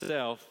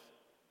itself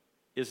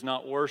is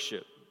not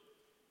worship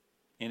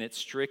in its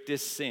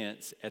strictest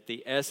sense at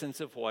the essence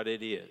of what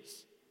it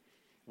is.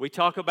 We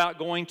talk about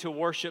going to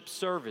worship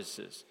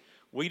services.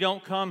 We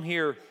don't come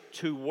here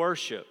to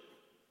worship.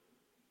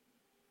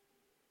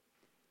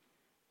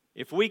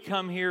 If we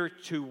come here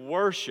to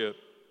worship,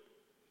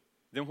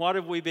 then what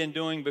have we been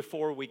doing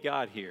before we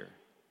got here?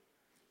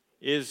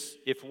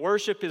 If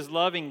worship is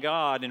loving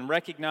God and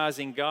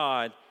recognizing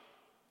God,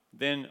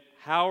 then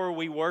how are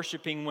we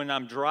worshiping when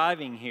I'm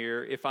driving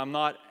here if I'm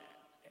not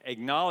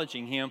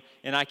acknowledging Him?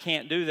 And I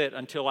can't do that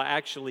until I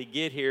actually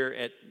get here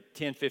at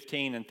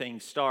 10:15 and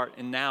things start,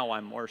 and now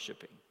I'm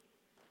worshiping.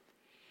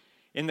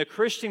 In the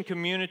Christian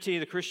community,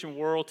 the Christian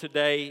world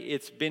today,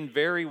 it's been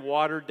very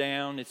watered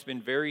down. It's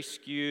been very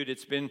skewed.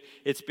 It's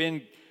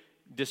been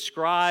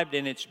described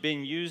and it's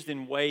been used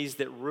in ways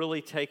that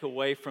really take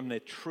away from the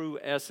true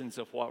essence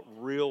of what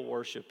real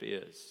worship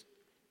is,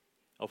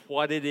 of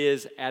what it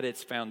is at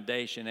its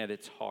foundation, at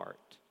its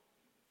heart.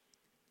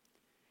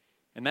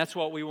 And that's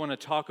what we want to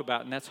talk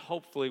about, and that's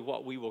hopefully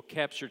what we will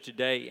capture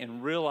today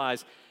and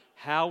realize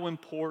how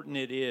important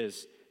it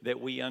is that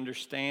we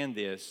understand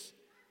this,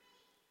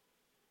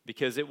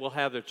 because it will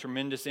have a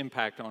tremendous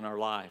impact on our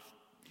life.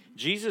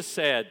 Jesus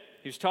said,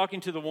 He was talking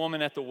to the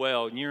woman at the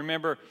well, and you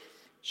remember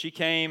she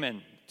came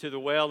and to the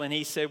well, and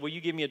He said, will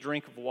you give me a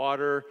drink of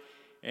water?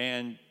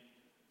 And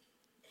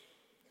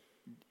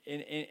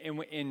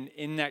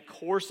in that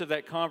course of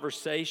that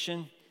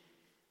conversation,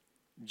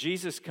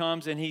 Jesus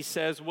comes and He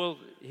says,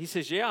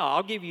 yeah,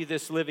 I'll give you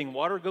this living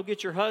water. Go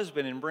get your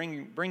husband and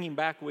bring him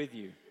back with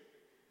you.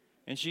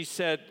 And she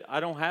said, I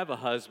don't have a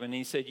husband. And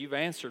He said, you've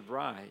answered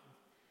right.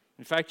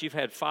 In fact, you've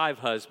had 5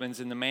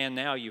 husbands, and the man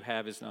now you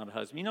have is not a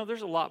husband. You know,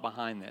 there's a lot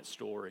behind that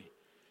story,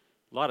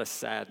 a lot of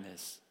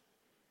sadness.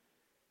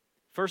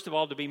 First of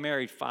all, to be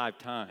married 5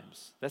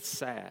 times, that's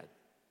sad.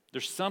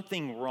 There's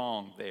something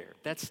wrong there.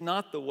 That's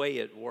not the way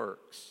it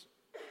works.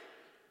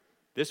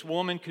 This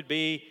woman could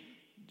be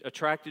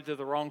attracted to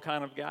the wrong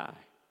kind of guy.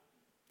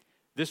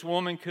 This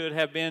woman could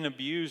have been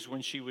abused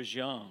when she was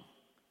young,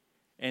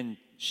 and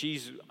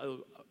she's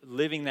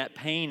living that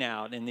pain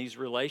out in these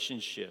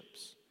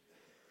relationships.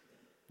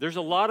 There's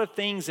a lot of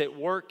things at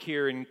work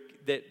here and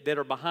that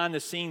are behind the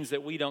scenes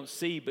that we don't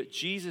see, but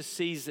Jesus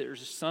sees that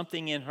there's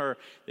something in her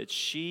that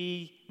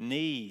she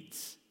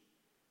needs,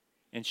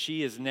 and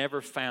she has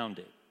never found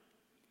it.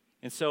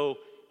 And so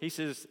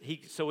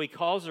he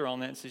calls her on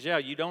that and says, yeah,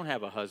 you don't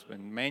have a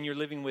husband. The man you're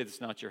living with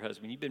is not your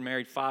husband. You've been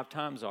married 5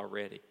 times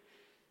already.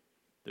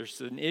 There's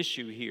an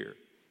issue here.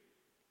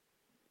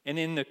 And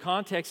in the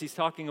context, he's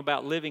talking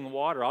about living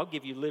water. I'll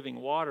give you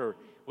living water.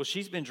 Well,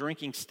 she's been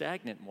drinking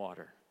stagnant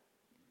water.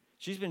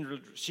 She's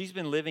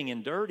been living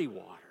in dirty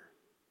water.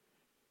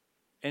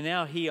 And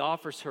now he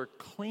offers her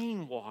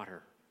clean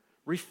water,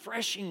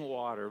 refreshing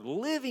water,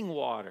 living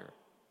water.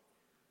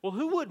 Well,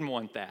 who wouldn't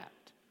want that?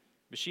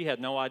 But she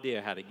had no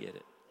idea how to get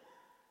it.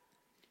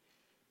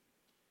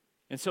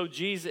 And so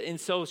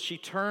she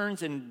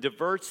turns and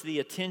diverts the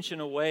attention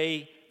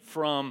away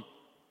from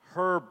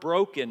her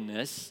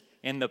brokenness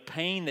and the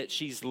pain that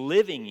she's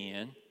living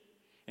in.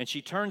 And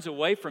she turns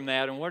away from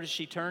that, and what does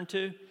she turn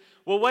to?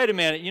 Well, wait a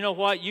minute. You know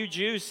what? You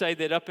Jews say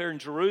that up there in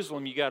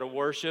Jerusalem you got to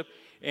worship,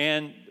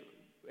 and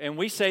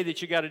we say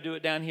that you got to do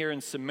it down here in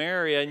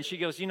Samaria. And she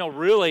goes,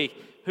 really,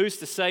 who's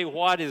to say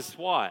what is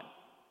what?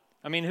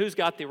 I mean, who's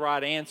got the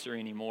right answer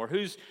anymore?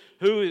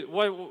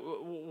 What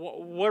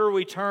are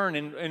we turn,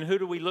 and who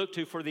do we look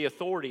to for the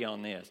authority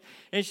on this?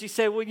 And she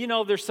said,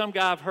 well, there's some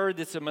guy I've heard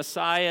that's a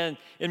Messiah,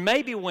 and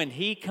maybe when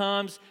he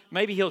comes,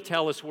 maybe he'll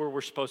tell us where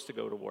we're supposed to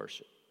go to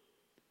worship.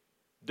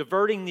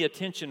 Diverting the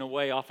attention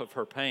away off of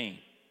her pain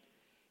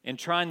and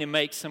trying to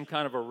make some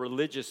kind of a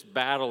religious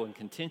battle and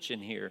contention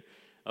here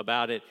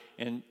about it,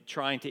 and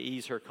trying to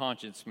ease her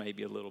conscience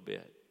maybe a little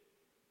bit.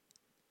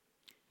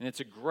 And it's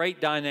a great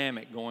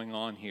dynamic going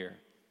on here.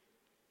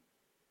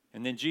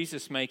 And then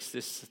Jesus makes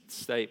this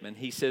statement.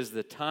 He says,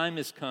 the time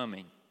is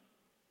coming.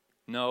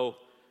 No,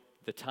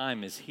 the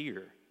time is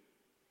here,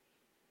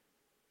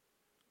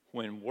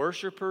 when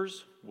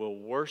worshipers will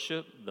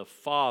worship the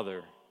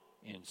Father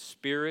in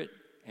spirit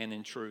and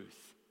in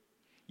truth.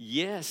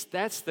 Yes,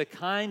 that's the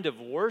kind of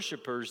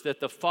worshipers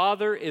that the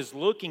Father is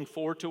looking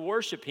for to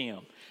worship Him.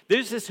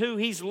 This is who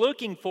He's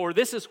looking for.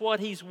 This is what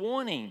He's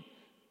wanting.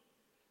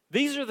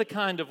 These are the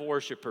kind of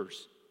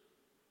worshipers.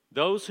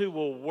 Those who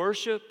will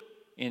worship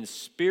in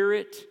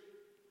spirit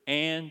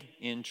and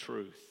in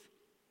truth.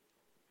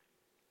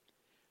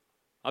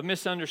 I've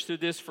misunderstood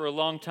this for a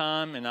long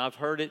time, and I've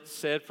heard it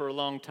said for a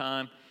long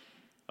time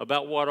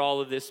about what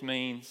all of this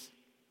means.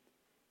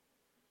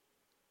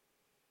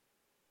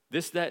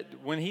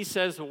 When he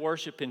says to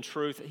worship in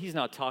truth, he's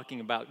not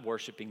talking about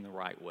worshiping the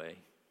right way.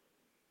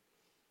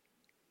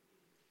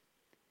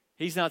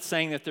 He's not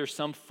saying that there's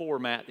some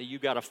format that you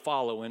got to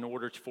follow in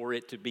order for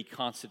it to be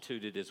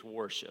constituted as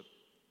worship,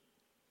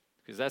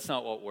 because that's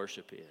not what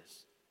worship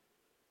is.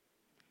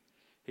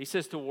 He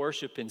says to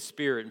worship in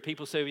spirit, and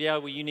people say, "Yeah,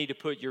 well, you need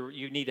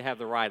to have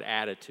the right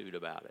attitude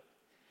about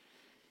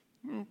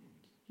it."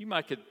 You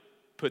might could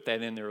put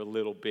that in there a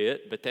little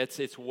bit, but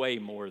it's way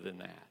more than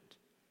that.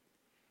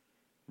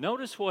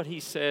 Notice what he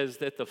says,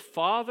 that the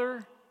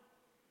Father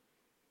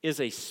is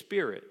a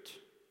spirit,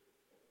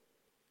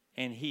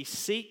 and he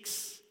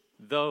seeks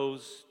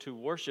those to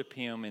worship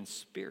him in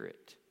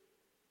spirit.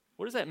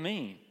 What does that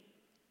mean?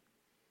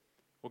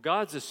 Well,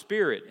 God's a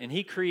spirit, and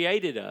he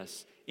created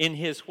us in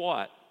his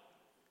what?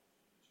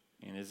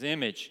 In his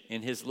image,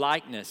 in his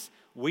likeness.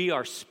 We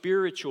are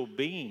spiritual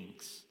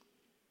beings.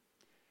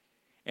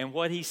 And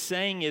what he's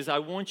saying is, I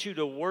want you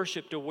to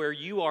worship to where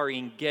you are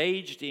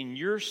engaged in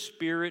your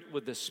spirit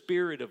with the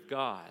Spirit of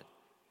God.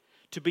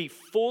 To be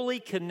fully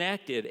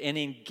connected and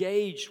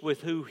engaged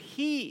with who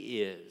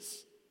he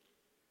is.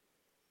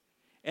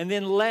 And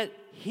then let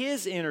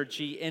his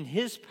energy and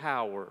his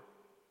power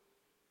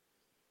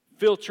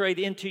filtrate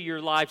into your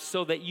life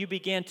so that you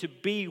begin to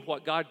be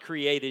what God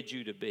created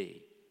you to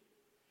be.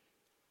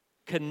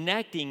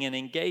 Connecting and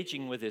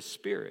engaging with his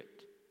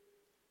Spirit.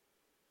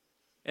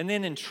 And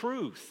then in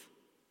truth,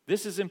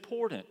 this is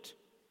important.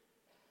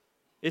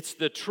 It's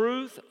the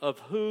truth of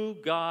who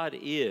God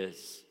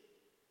is.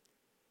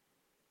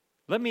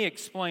 Let me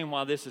explain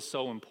why this is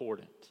so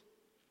important.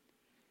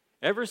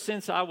 Ever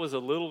since I was a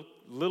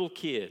little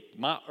kid,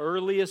 my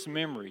earliest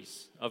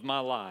memories of my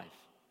life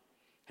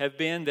have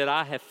been that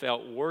I have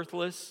felt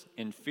worthless,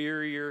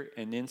 inferior,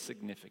 and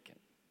insignificant.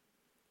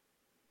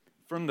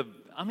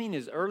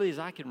 As early as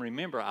I can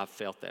remember, I've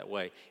felt that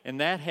way. And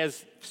that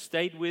has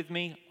stayed with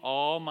me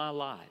all my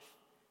life.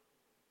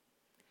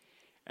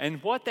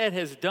 And what that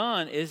has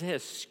done is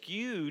has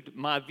skewed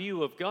my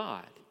view of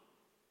God.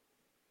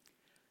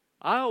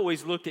 I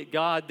always looked at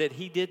God that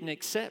he didn't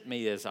accept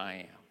me as I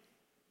am.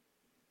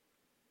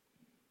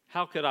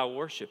 How could I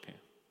worship him?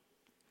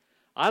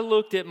 I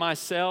looked at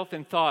myself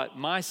and thought,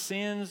 my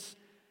sins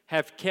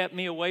have kept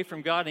me away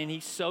from God, and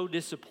he's so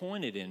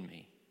disappointed in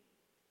me.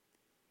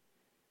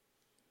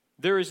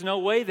 There is no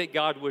way that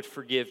God would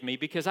forgive me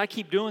because I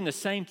keep doing the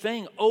same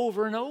thing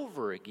over and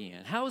over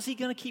again. How is he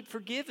going to keep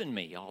forgiving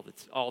me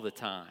all the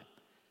time?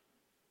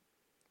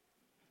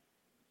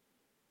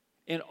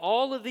 And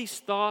all of these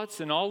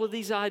thoughts and all of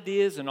these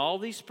ideas and all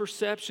these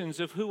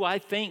perceptions of who I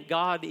think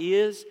God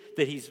is,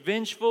 that he's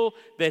vengeful,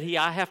 that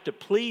I have to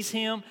please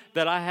him,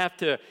 that I have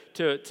to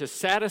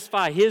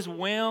satisfy his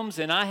whims,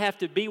 and I have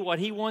to be what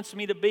he wants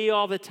me to be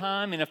all the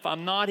time, and if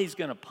I'm not, he's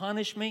going to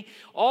punish me.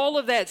 All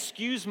of that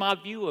skews my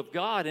view of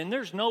God, and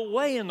there's no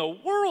way in the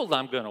world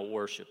I'm going to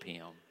worship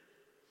him.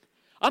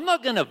 I'm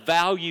not going to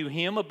value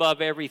him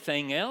above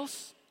everything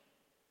else.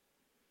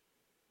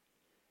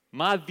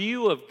 My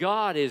view of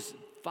God is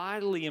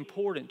vitally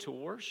important to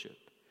worship.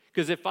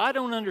 Because if I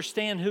don't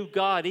understand who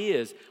God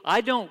is,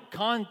 I don't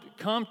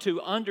come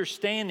to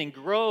understand and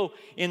grow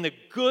in the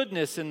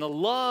goodness and the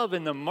love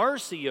and the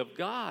mercy of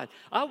God,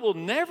 I will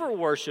never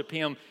worship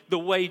him the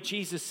way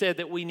Jesus said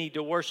that we need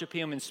to worship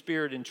him in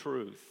spirit and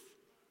truth.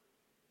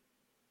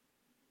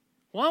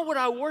 Why would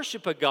I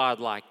worship a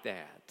God like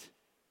that?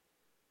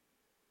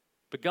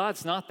 But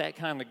God's not that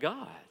kind of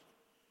God.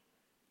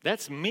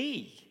 That's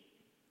me.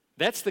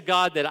 That's the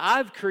God that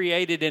I've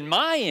created in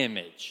my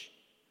image.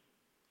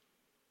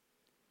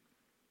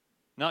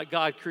 Not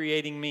God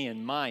creating me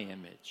in my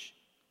image.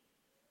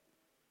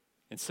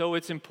 And so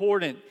it's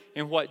important,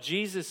 and what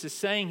Jesus is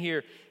saying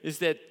here is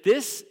that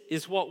this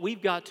is what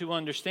we've got to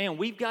understand.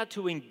 We've got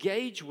to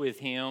engage with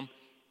him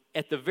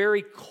at the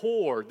very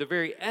core, the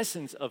very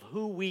essence of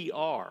who we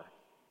are.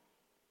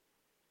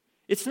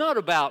 It's not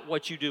about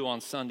what you do on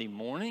Sunday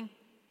morning.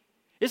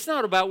 It's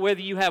not about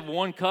whether you have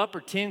 1 cup or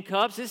 10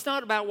 cups. It's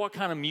not about what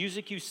kind of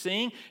music you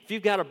sing. If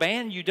you've got a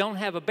band, you don't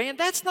have a band.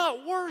 That's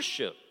not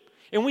worship.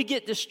 And we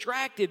get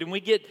distracted, and we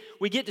get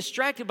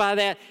distracted by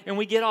that, and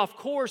we get off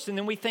course, and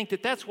then we think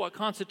that that's what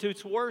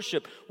constitutes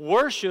worship.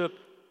 Worship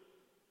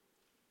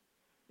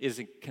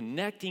is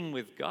connecting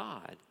with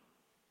God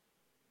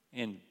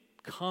and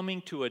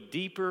coming to a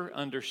deeper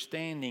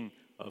understanding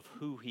of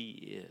who he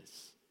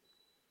is.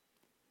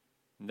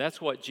 And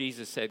that's what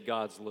Jesus said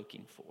God's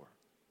looking for.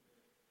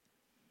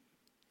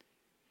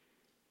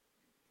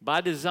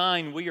 By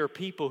design, we are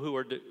people who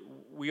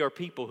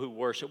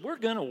worship. We're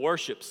going to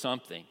worship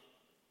something.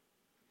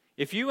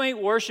 If you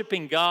ain't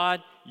worshiping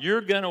God,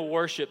 you're going to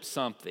worship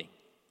something.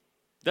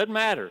 Doesn't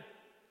matter.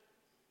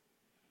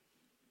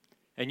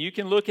 And you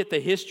can look at the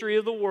history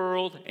of the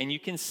world and you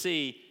can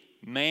see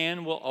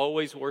man will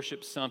always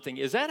worship something.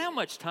 Is that how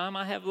much time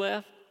I have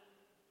left?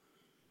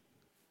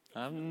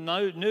 I'm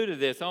new to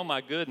this. Oh my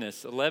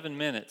goodness, 11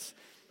 minutes.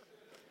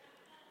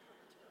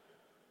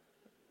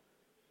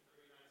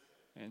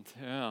 And,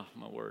 oh,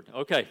 my word.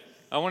 Okay,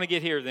 I want to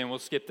get here then. We'll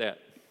skip that.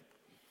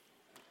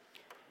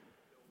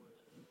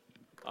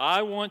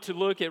 I want to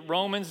look at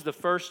Romans, the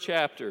 1st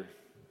chapter.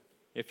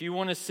 If you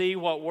want to see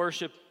what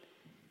worship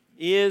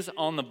is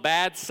on the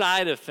bad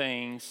side of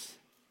things,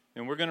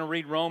 then we're going to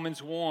read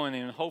Romans 1,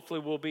 and hopefully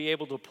we'll be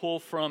able to pull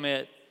from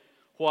it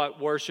what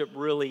worship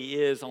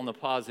really is on the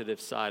positive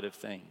side of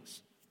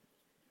things.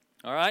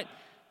 All right?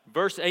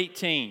 Verse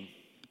 18.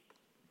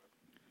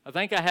 I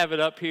think I have it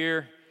up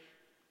here.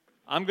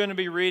 I'm going to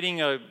be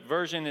reading a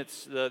version,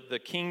 it's the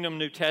Kingdom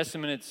New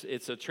Testament.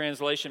 It's a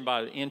translation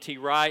by N.T.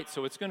 Wright,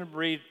 so it's going to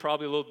read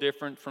probably a little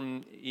different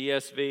from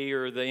ESV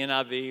or the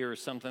NIV or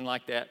something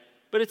like that.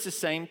 But it's the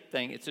same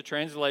thing. It's a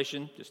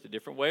translation, just a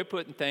different way of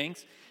putting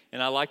things,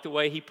 and I like the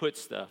way he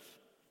puts stuff.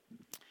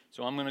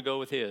 So I'm going to go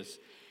with his.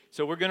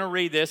 So we're going to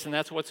read this, and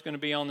that's what's going to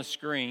be on the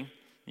screen.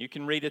 You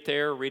can read it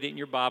there or read it in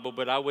your Bible,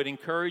 but I would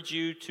encourage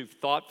you to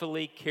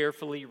thoughtfully,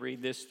 carefully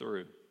read this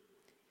through.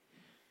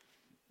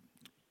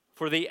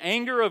 For the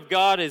anger of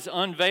God is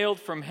unveiled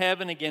from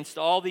heaven against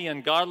all the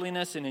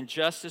ungodliness and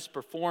injustice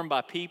performed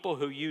by people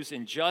who use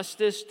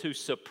injustice to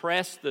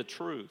suppress the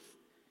truth.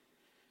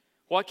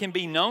 What can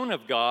be known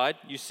of God,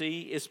 you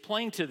see, is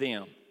plain to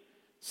them,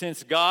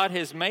 since God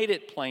has made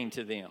it plain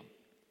to them.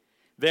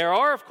 There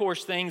are, of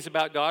course, things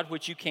about God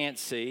which you can't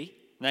see,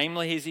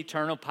 namely His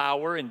eternal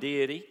power and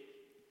deity.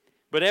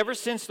 But ever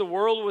since the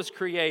world was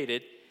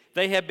created,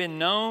 they have been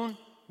known,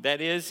 that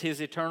is,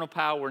 His eternal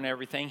power and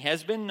everything,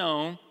 has been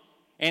known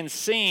and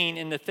seen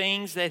in the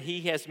things that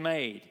He has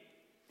made.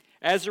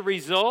 As a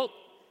result,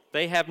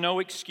 they have no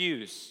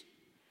excuse.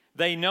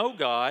 They know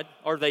God,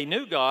 or they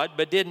knew God,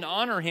 but didn't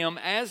honor Him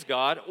as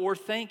God or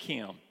thank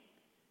Him.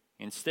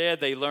 Instead,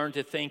 they learned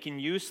to think in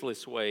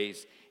useless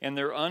ways, and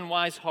their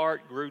unwise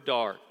heart grew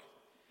dark.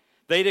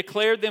 They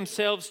declared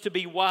themselves to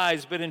be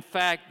wise, but in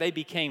fact, they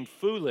became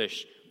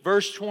foolish.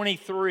 Verse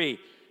 23,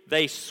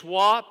 they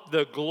swapped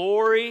the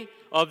glory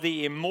of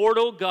the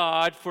immortal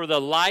God for the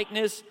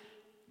likeness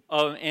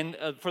of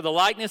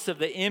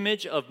the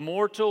image of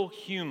mortal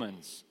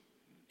humans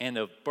and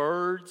of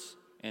birds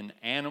and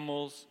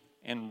animals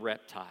and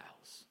reptiles.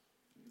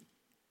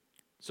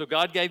 So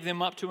God gave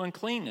them up to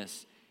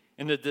uncleanness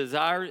in the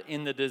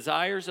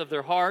desires of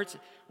their hearts,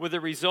 with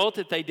the result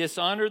that they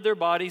dishonored their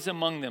bodies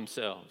among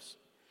themselves.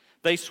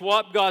 They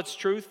swapped God's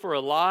truth for a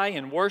lie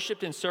and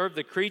worshiped and served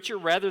the creature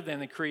rather than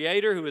the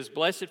Creator, who is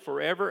blessed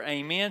forever.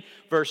 Amen.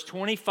 Verse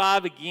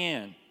 25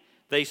 again.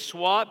 They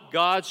swapped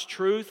God's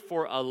truth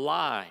for a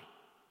lie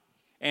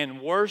and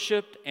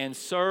worshiped and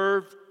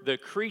served the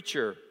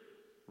creature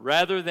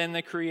rather than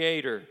the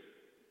Creator,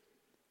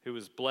 who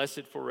is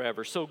blessed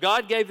forever. So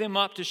God gave them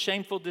up to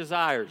shameful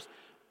desires.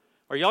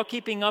 Are y'all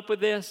keeping up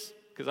with this?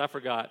 Because I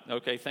forgot.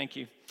 Okay, thank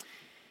you.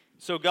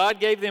 So God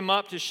gave them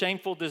up to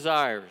shameful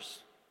desires.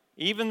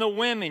 Even the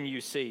women,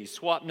 you see,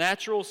 swapped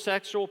natural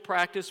sexual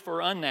practice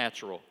for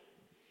unnatural.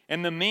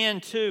 And the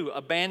men, too,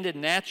 abandoned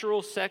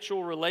natural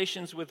sexual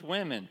relations with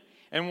women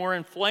and were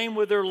inflamed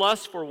with their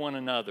lust for one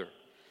another.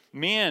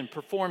 Men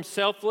performed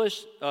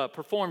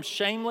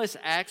shameless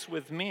acts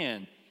with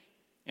men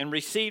and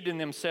received in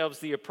themselves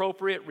the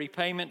appropriate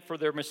repayment for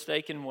their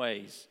mistaken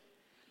ways.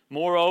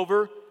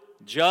 Moreover,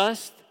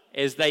 just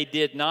as they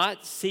did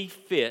not see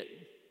fit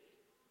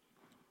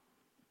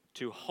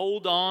to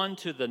hold on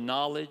to the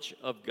knowledge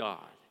of God,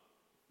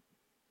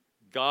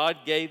 God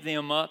gave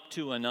them up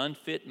to an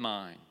unfit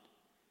mind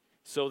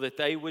so that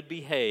they would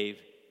behave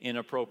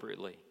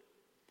inappropriately.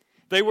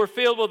 They were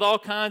filled with all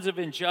kinds of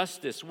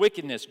injustice,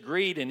 wickedness,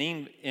 greed, and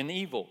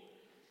evil.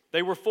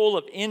 They were full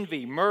of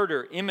envy,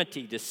 murder,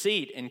 enmity,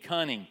 deceit, and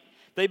cunning.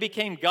 They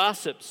became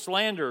gossips,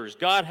 slanderers,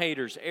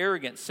 God-haters,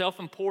 arrogant,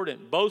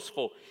 self-important,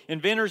 boastful,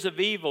 inventors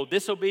of evil,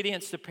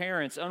 disobedient to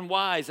parents,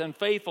 unwise,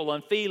 unfaithful,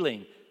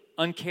 unfeeling,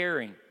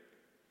 uncaring.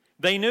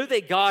 They knew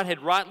that God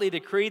had rightly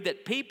decreed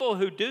that people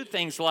who do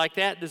things like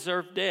that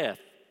deserve death.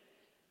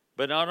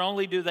 But not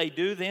only do they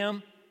do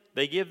them,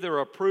 they give their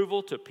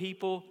approval to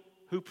people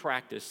who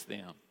practice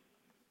them.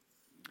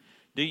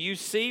 Do you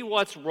see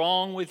what's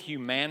wrong with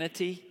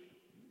humanity?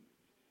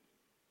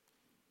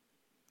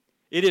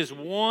 It is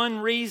one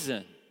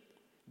reason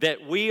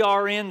that we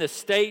are in the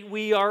state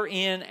we are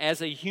in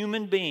as a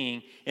human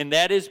being, and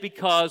that is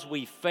because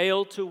we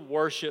fail to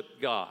worship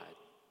God.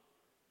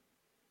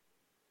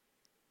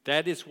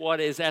 That is what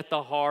is at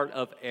the heart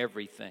of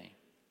everything.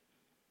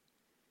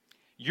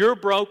 Your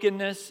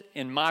brokenness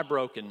and my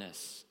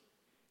brokenness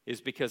is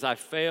because I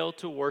fail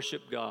to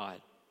worship God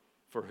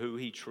for who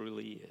He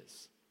truly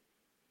is.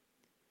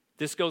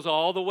 This goes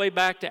all the way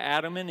back to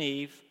Adam and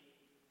Eve.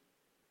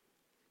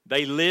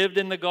 They lived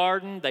in the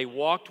garden. They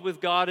walked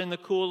with God in the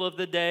cool of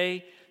the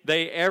day.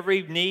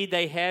 Every need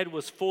they had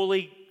was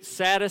fully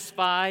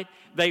satisfied.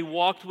 They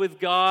walked with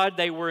God.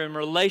 They were in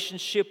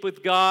relationship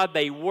with God.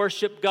 They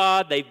worshiped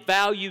God. They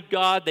valued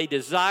God. They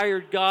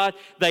desired God.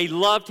 They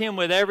loved Him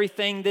with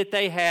everything that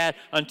they had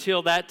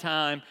until that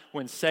time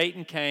when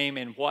Satan came,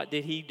 and what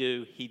did he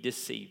do? He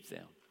deceived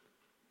them.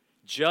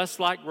 Just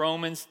like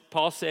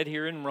Paul said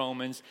here in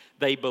Romans,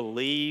 they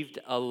believed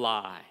a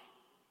lie.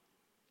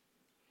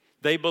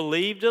 They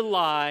believed a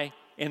lie,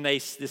 and they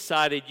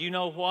decided, you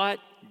know what?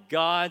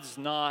 God's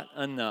not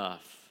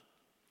enough.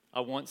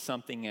 I want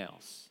something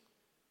else.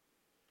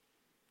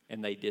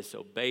 And they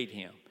disobeyed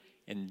Him.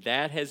 And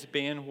that has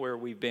been where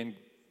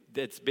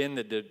that's been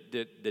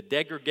the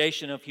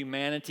degradation of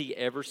humanity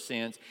ever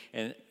since,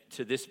 and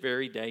to this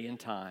very day and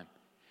time.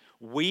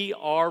 We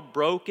are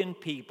broken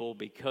people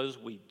because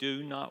we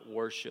do not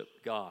worship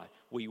God.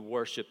 We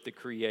worship the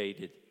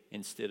created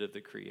instead of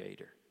the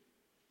Creator.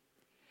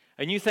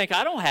 And you think,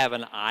 I don't have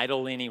an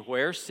idol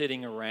anywhere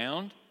sitting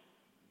around.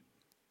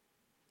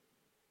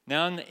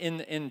 Now,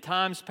 in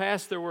times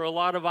past, there were a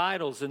lot of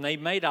idols, and they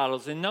made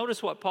idols. And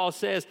notice what Paul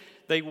says.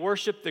 They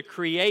worship the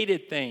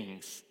created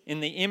things in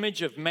the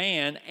image of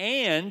man,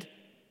 and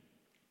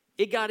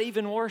it got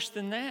even worse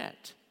than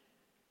that.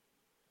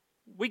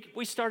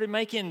 We started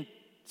making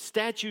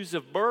statues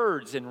of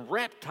birds and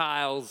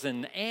reptiles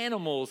and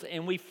animals,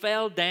 and we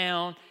fell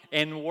down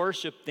and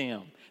worshiped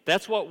them.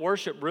 That's what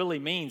worship really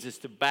means, is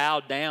to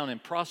bow down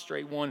and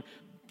prostrate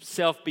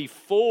oneself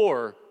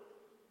before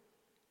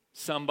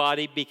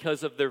somebody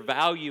because of their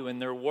value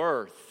and their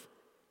worth.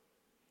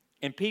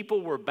 And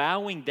people were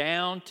bowing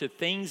down to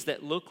things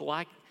that look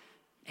like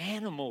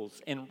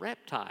animals and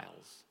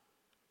reptiles.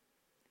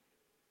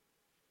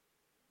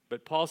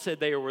 But Paul said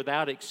they are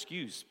without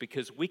excuse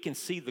because we can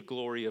see the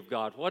glory of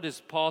God. What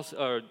does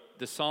the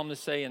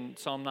psalmist say in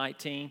Psalm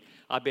 19?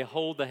 I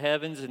behold the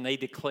heavens and they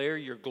declare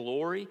your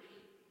glory.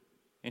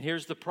 And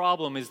here's the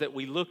problem, is that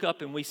we look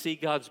up and we see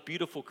God's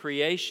beautiful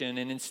creation,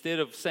 and instead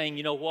of saying,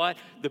 you know what,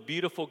 the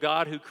beautiful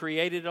God who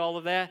created all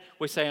of that,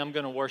 we say, I'm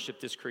going to worship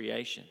this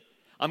creation.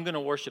 I'm going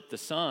to worship the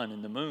sun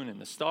and the moon and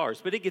the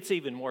stars. But it gets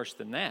even worse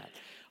than that.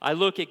 I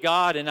look at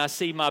God and I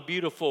see my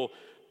beautiful,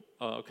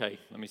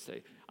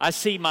 I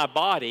see my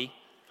body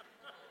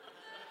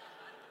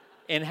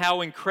and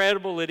how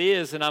incredible it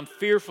is, and I'm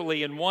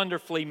fearfully and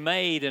wonderfully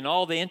made, and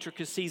all the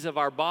intricacies of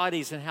our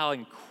bodies and how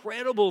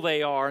incredible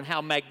they are and how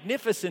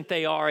magnificent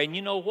they are. And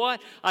you know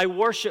what? I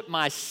worship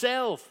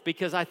myself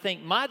because I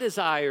think my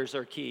desires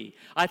are key.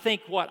 I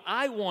think what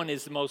I want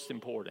is the most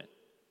important.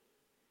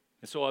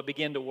 And so I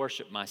begin to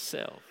worship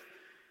myself.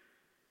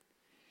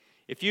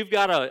 If you've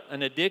got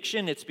an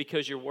addiction, it's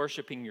because you're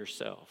worshiping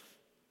yourself.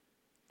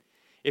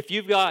 If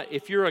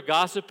you're a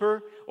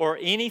gossiper or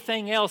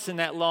anything else in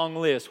that long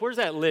list, where's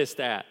that list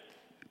at?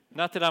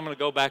 Not that I'm going to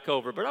go back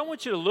over, but I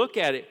want you to look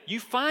at it.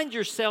 You find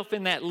yourself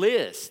in that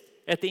list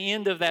at the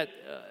end of that,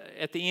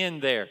 at the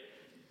end there.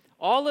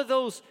 All of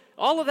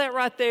that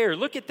right there,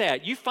 look at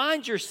that. You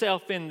find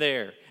yourself in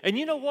there. And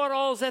you know what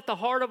all is at the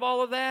heart of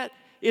all of that?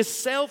 Is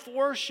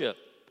self-worship.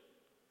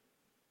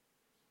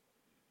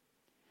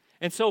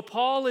 And so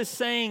Paul is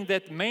saying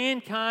that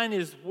mankind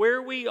is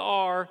where we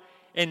are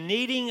and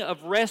needing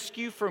of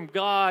rescue from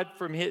God,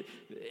 from his,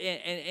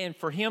 and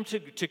for Him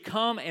to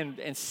come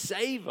and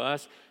save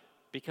us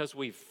because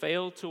we've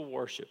failed to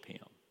worship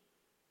Him.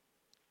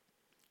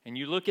 And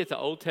you look at the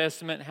Old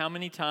Testament, how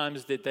many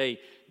times did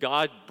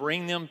God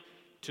bring them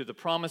to the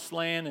promised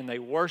land and they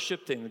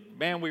worshiped, and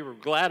man, we were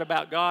glad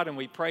about God and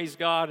we praised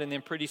God, and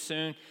then pretty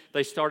soon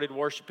they started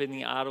worshiping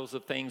the idols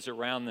of things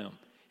around them.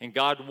 And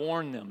God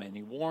warned them, and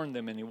He warned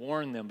them, and He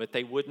warned them, but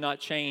they would not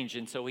change.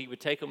 And so He would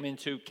take them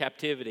into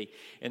captivity,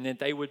 and then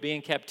they would be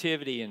in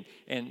captivity,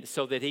 and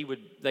so that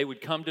they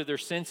would come to their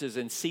senses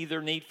and see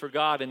their need for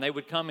God, and they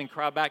would come and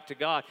cry back to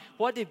God.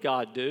 What did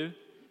God do?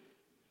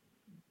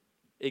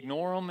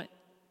 Ignore them?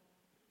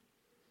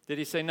 Did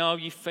He say, no,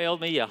 you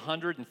failed me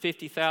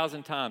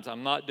 150,000 times.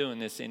 I'm not doing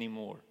this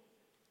anymore.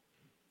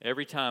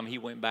 Every time He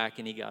went back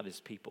and He got His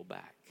people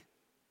back.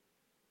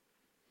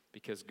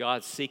 Because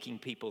God's seeking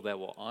people that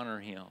will honor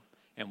Him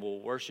and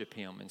will worship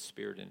Him in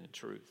spirit and in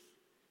truth.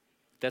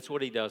 That's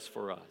what He does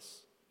for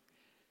us.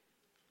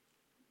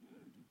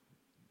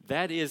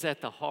 That is at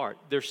the heart.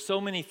 There's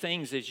so many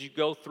things as you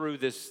go through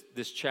this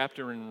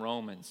chapter in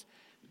Romans.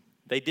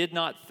 They did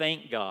not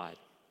thank God.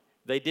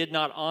 They did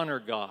not honor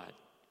God.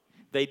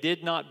 They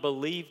did not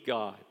believe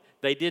God.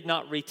 They did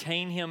not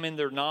retain Him in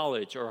their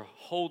knowledge or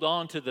hold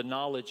on to the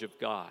knowledge of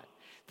God.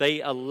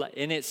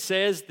 And it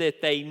says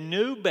that they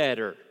knew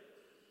better.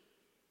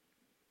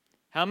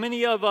 How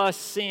many of us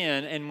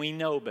sin and we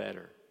know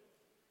better?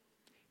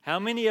 How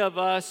many of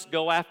us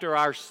go after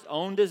our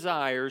own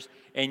desires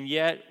and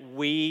yet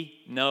we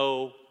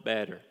know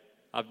better?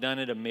 I've done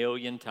it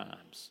 1,000,000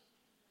 times.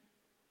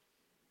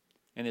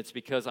 And it's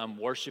because I'm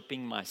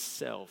worshiping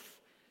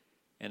myself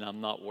and I'm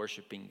not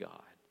worshiping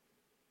God.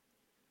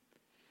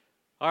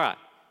 All right,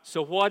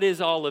 so what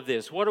is all of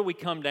this? What do we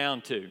come down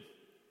to?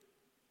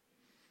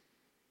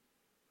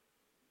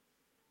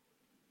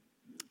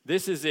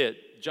 This is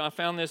it. I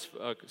found this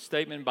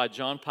statement by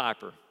John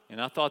Piper,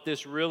 and I thought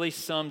this really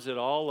sums it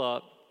all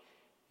up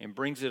and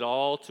brings it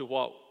all to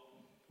what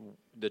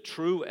the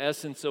true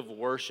essence of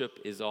worship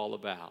is all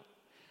about.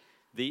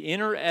 The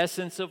inner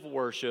essence of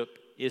worship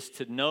is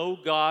to know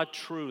God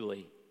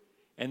truly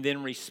and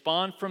then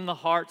respond from the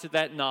heart to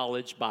that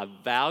knowledge by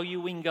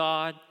valuing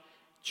God,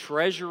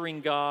 treasuring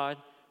God,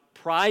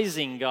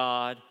 prizing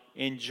God,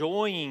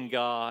 enjoying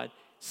God,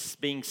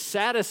 being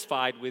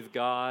satisfied with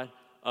God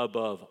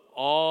above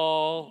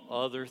all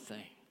other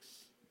things.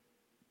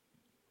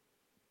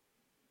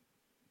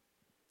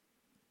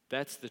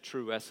 That's the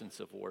true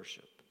essence of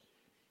worship.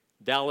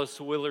 Dallas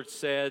Willard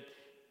said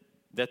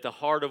that the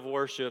heart of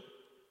worship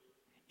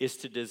is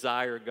to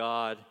desire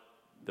God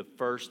the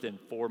first and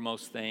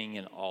foremost thing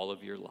in all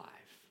of your life.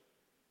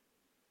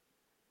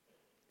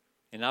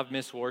 And I've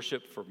missed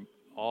worship for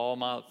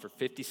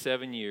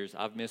 57 years.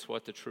 I've missed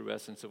what the true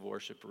essence of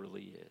worship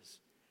really is.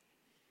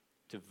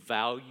 to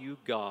value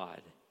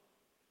God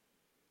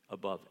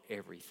above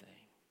everything.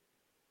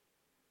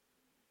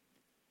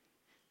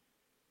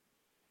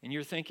 And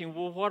you're thinking,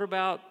 well, what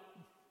about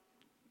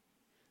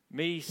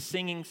me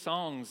singing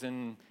songs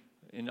and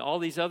all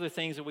these other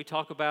things that we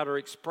talk about are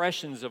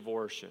expressions of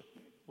worship?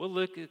 Well,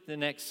 look at the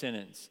next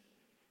sentence.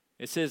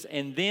 It says,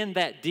 and then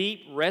that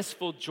deep,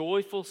 restful,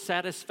 joyful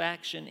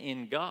satisfaction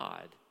in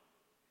God.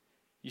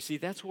 You see,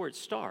 that's where it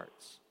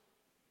starts.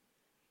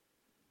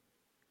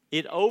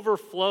 It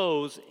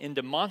overflows in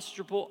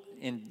demonstrable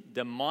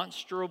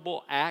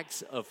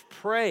acts of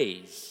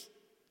praise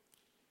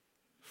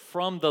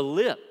from the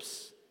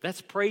lips.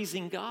 That's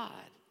praising God.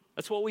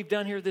 That's what we've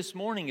done here this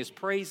morning, is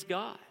praise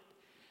God.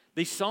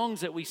 These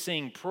songs that we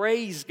sing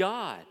praise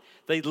God.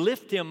 They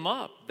lift Him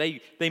up.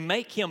 They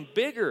make Him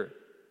bigger.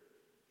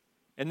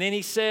 And then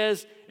he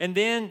says, and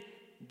then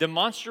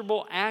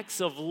demonstrable acts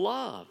of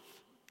love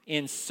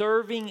in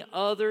serving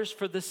others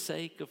for the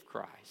sake of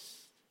Christ.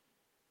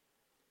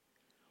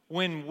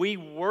 When we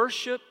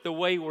worship the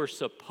way we're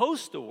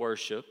supposed to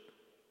worship,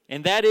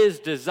 and that is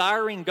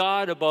desiring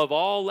God above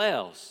all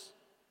else,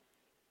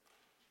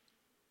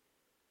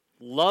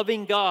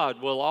 loving God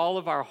with all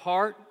of our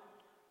heart,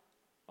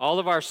 all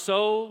of our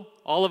soul,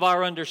 all of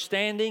our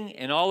understanding,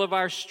 and all of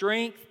our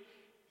strength,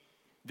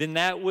 then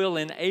that will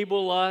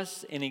enable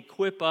us and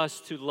equip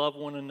us to love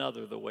one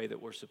another the way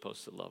that we're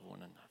supposed to love one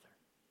another.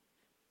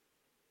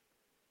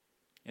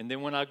 And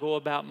then when I go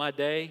about my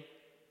day,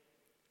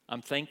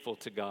 I'm thankful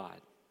to God.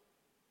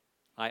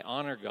 I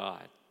honor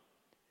God.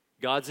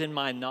 God's in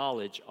my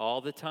knowledge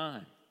all the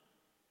time.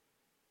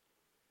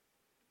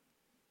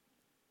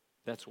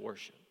 That's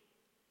worship.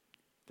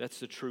 That's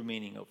the true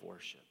meaning of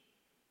worship.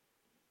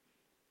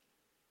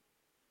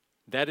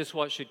 That is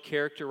what should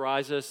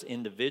characterize us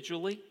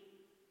individually,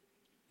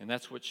 and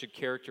that's what should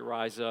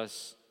characterize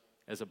us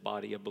as a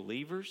body of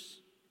believers,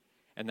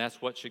 and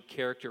that's what should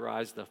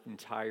characterize the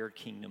entire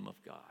kingdom of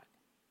God.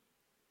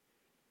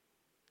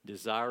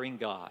 Desiring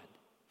God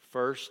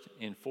first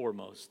and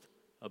foremost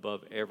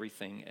above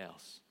everything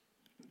else.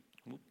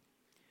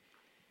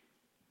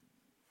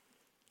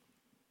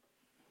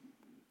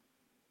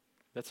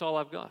 That's all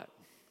I've got.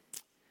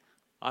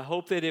 I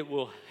hope that it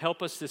will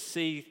help us to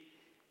see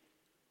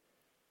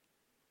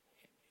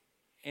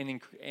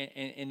and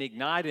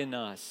ignite in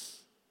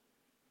us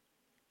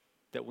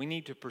that we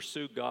need to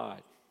pursue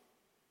God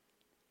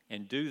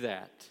and do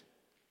that.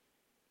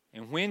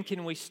 And when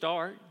can we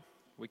start?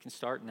 We can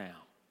start now.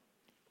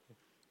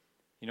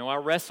 You know, I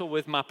wrestle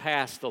with my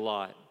past a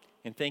lot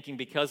and thinking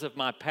because of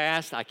my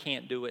past, I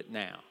can't do it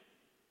now.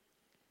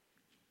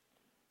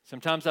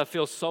 Sometimes I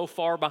feel so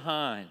far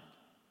behind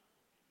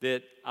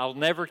that I'll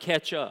never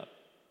catch up.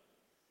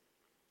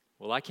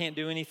 Well, I can't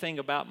do anything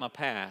about my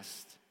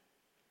past.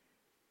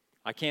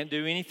 I can't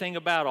do anything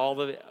about all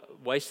the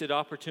wasted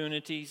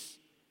opportunities,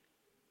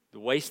 the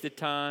wasted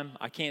time.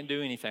 I can't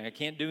do anything. I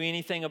can't do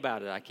anything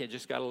about it. I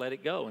just got to let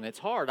it go. And it's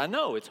hard. I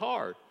know it's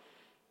hard.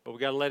 But we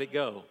got to let it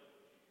go.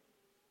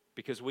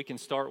 Because we can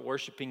start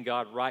worshiping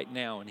God right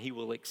now and He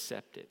will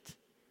accept it.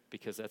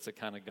 Because that's the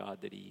kind of God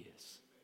that He is.